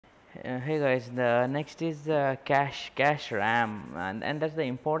Hey guys, the next is cache RAM, and that's the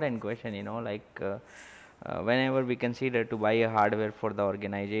important question. Whenever we consider to buy a hardware for the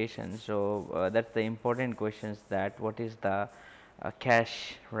organization, so that's the important questions, that what is the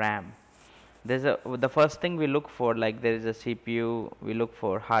cache RAM. There's a The first thing we look for, like there is a CPU, we look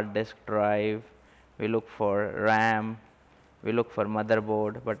for hard disk drive, we look for RAM, we look for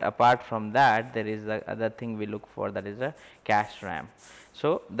motherboard, but apart from that there is the other thing we look for, that is a cache RAM.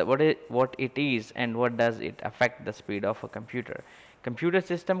 So what it is and what does it affect the speed of a computer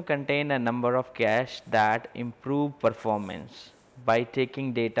system contain a number of cache that improve performance by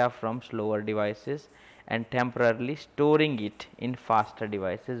taking data from slower devices and temporarily storing it in faster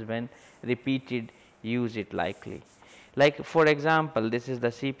devices when repeated use it likely. Like for example, this is the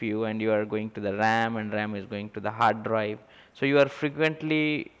CPU and you are going to the RAM, and RAM is going to the hard drive. So you are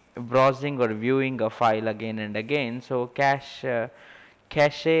frequently browsing or viewing a file again and again. So cache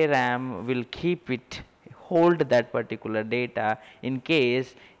RAM will keep it, hold that particular data. In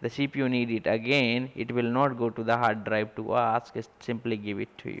case the CPU need it again, it will not go to the hard drive to ask, it simply give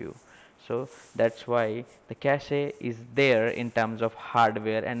it to you. So that's why the cache is there in terms of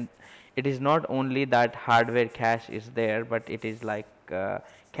hardware, and it is not only that hardware cache is there, but it is like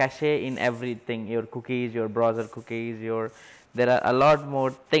cache in everything, your cookies, your browser cookies, your there are a lot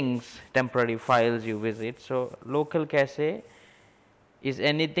more things, temporary files you visit. So local cache is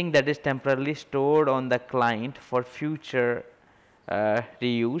anything that is temporarily stored on the client for future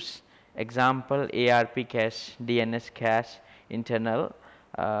reuse. Example: ARP cache, DNS cache,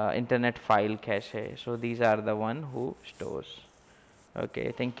 internet file cache. So these are the one who stores.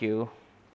 Okay, thank you.